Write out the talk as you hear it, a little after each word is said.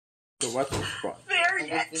what's this from? There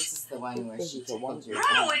yet. This is the one where she tickled your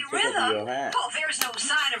Runaway Your rhythm? hat. Oh, there's no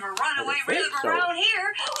sign of a runaway I think rhythm so. around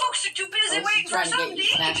here. Folks are too busy Oh, she's waiting for trying to something get to you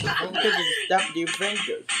snapped eat. your finger. Because you stuffed your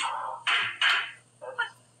fingers.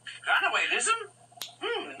 Runaway rhythm?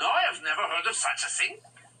 No, I've never heard of such a thing.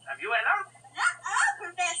 Have you, Ella?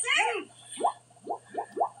 Professor.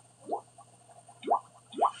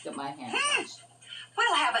 Get my hand.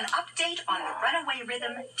 We'll have an update on the runaway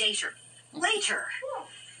rhythm later.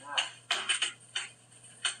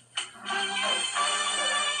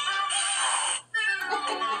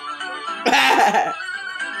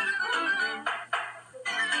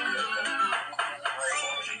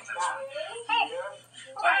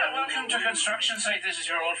 Well, welcome to construction site. This is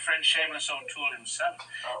your old friend Shameless O'Toole himself.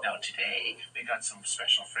 Now today we got some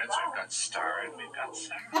special friends. We've got Star and we've got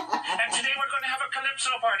Sarah. And today we're going to have a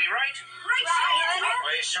calypso party, right? Right, Ryan.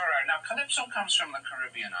 We sure are. Now calypso comes from the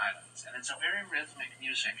Caribbean islands, and it's a very rhythmic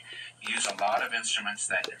music. You use a lot of instruments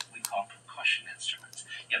that we call percussion instruments.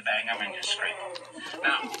 You bang them and you scrape them.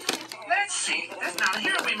 Now, let's see. Now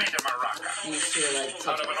here we made a maraca You sure like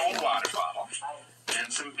out of an old water bottle and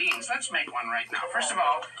some beans. Let's make one right now. First of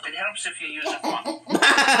all, it helps if you use a funnel.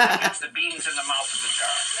 It gets the beans in the mouth of the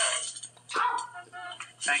jar.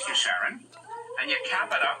 Thank you, Sharon. And you cap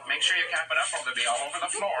it up. Make sure you cap it up or they'll be all over the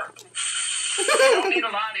floor. You don't need a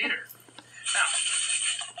lot either. Now,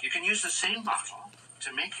 you can use the same bottle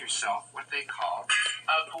to make yourself what they call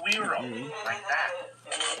a guiro, like that.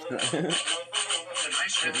 It's a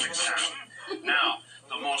nice rhythmic sound. Now,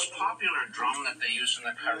 the most popular drum that they use in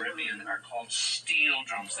the Caribbean are called steel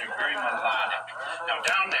drums. They're very melodic. Now,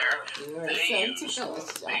 down there, they use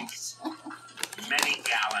big,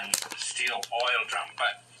 many-gallon steel oil drum,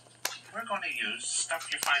 but we're going to use stuff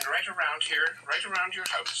you find right around here, right around your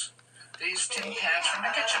house. These tin cans from the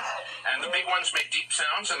kitchen. And the big ones make deep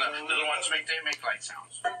sounds, and the little ones make light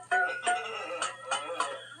sounds.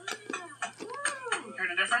 Hear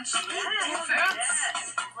the difference? Yes.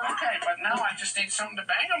 Okay, but now I just need something to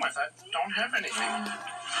bang them with. I don't have anything.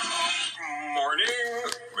 Morning.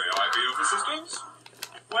 May I be of assistance?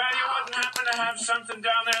 Well, you wouldn't happen to have something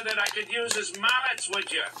down there that I could use as mallets,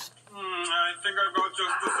 would you? I think I've got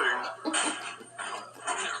just the thing.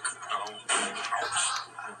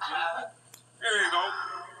 Here you go.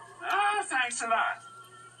 Oh, thanks a lot.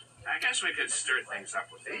 I guess we could stir things up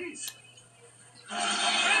with these. Well,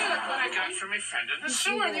 look what I got for my friend in the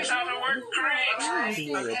sewer. These ought to work great.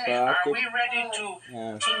 Okay, are we ready to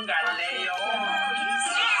tingaleo?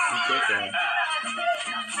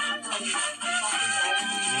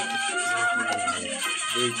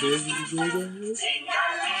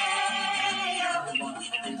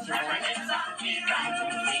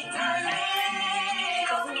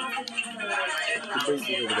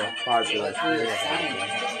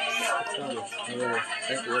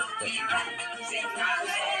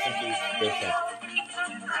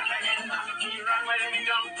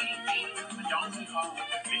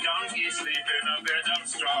 Donkey sleep in a bed of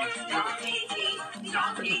straw. Donkey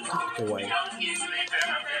sleep in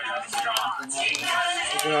a bed of straw.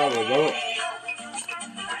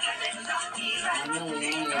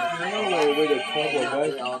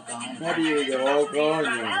 Maybe they're all gone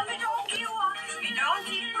now.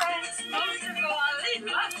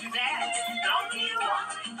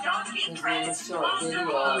 There's a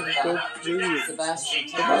little short video of Sebastian Sebastian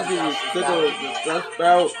Teller's tickle the stressed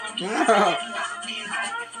out.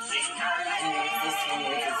 this one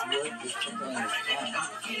with his work is tickling his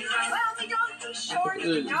tongue.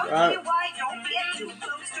 Don't get too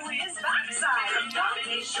close to his backside.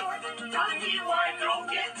 Donkey short, donkey wide, don't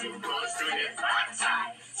get too close to his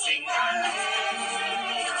backside. Sing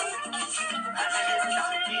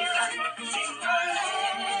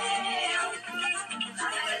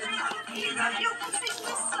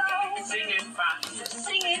Sing it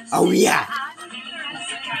fast. Oh yeah.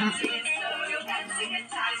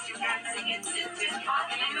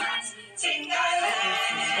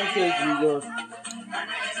 Okay, Jesus.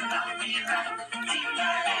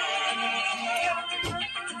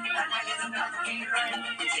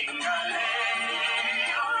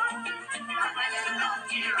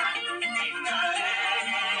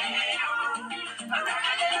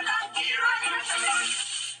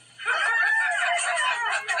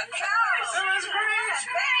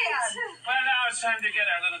 Well, now it's time to get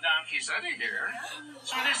our little donkeys out of here.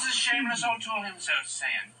 So this is Shameless O'Toole himself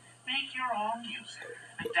saying, make your own music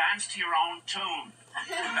and dance to your own tune.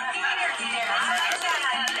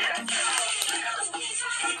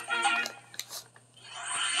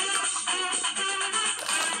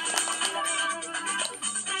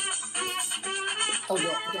 Oh,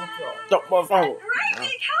 don't throw it. Don't my phone. Great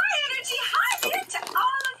big high energy hi there to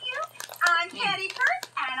all of you.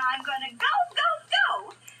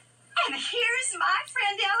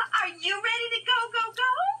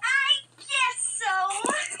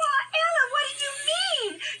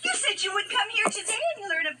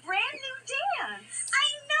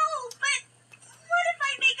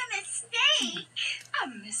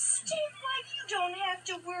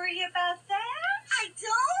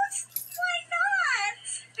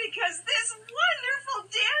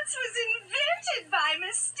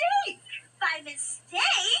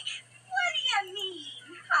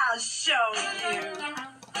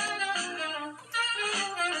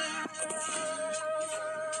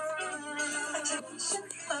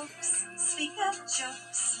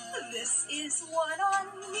 is one on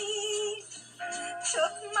me.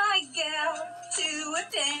 Took my gal to a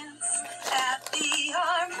dance at the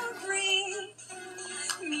Armory.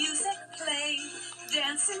 Music played,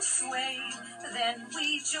 dancing swayed, then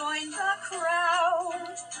we joined the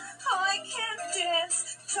crowd. I can't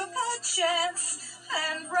dance, took a chance,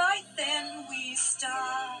 and right then we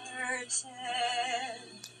started.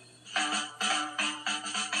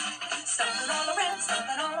 Stumbling all around,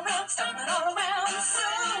 stumbling all around, stumbling all around. So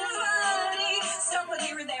funny, stumbling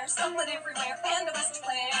here and there, stumbling everywhere, and I must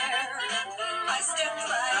declare, I stepped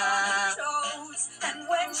right on her toes, and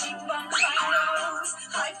when she bumped my nose,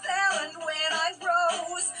 I fell, and when I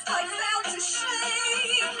rose, I fell to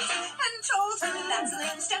shame, and told her, that's a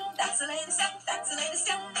lady step, that's a lady step, that's a lady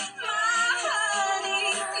step. My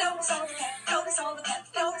honey, notice all the pet, notice all the pet,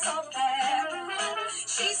 notice all the pet.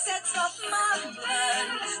 She said, stop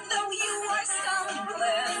mumbling, though you are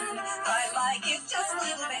stumbling. I like it just a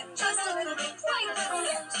little bit, quite a little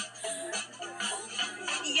bit.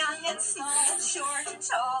 Young and small, short and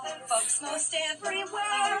tall, folks most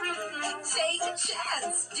everywhere. Take a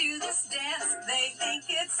chance, do this dance, they think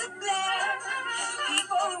it's a blare.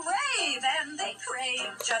 People rave and they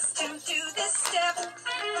crave just to do this step.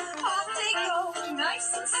 Off they go,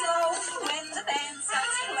 nice and slow, when the band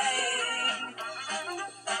starts playing.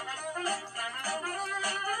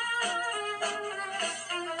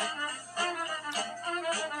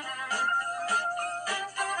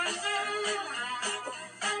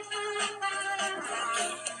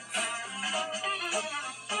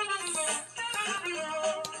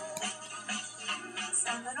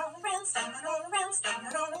 Stumbling all around, stumbling all around,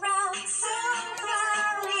 stumbling all around. So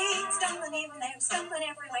funny, stumbling here and there, stumbling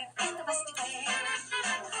everywhere, and I must declare,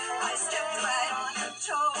 I stepped right on her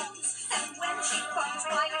toes, and when she bumped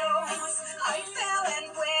my nose, I fell, and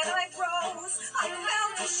when I rose, I fell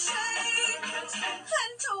to shame,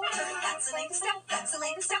 and told her, that's the latest step, that's the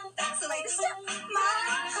latest step, that's the latest step.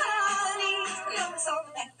 My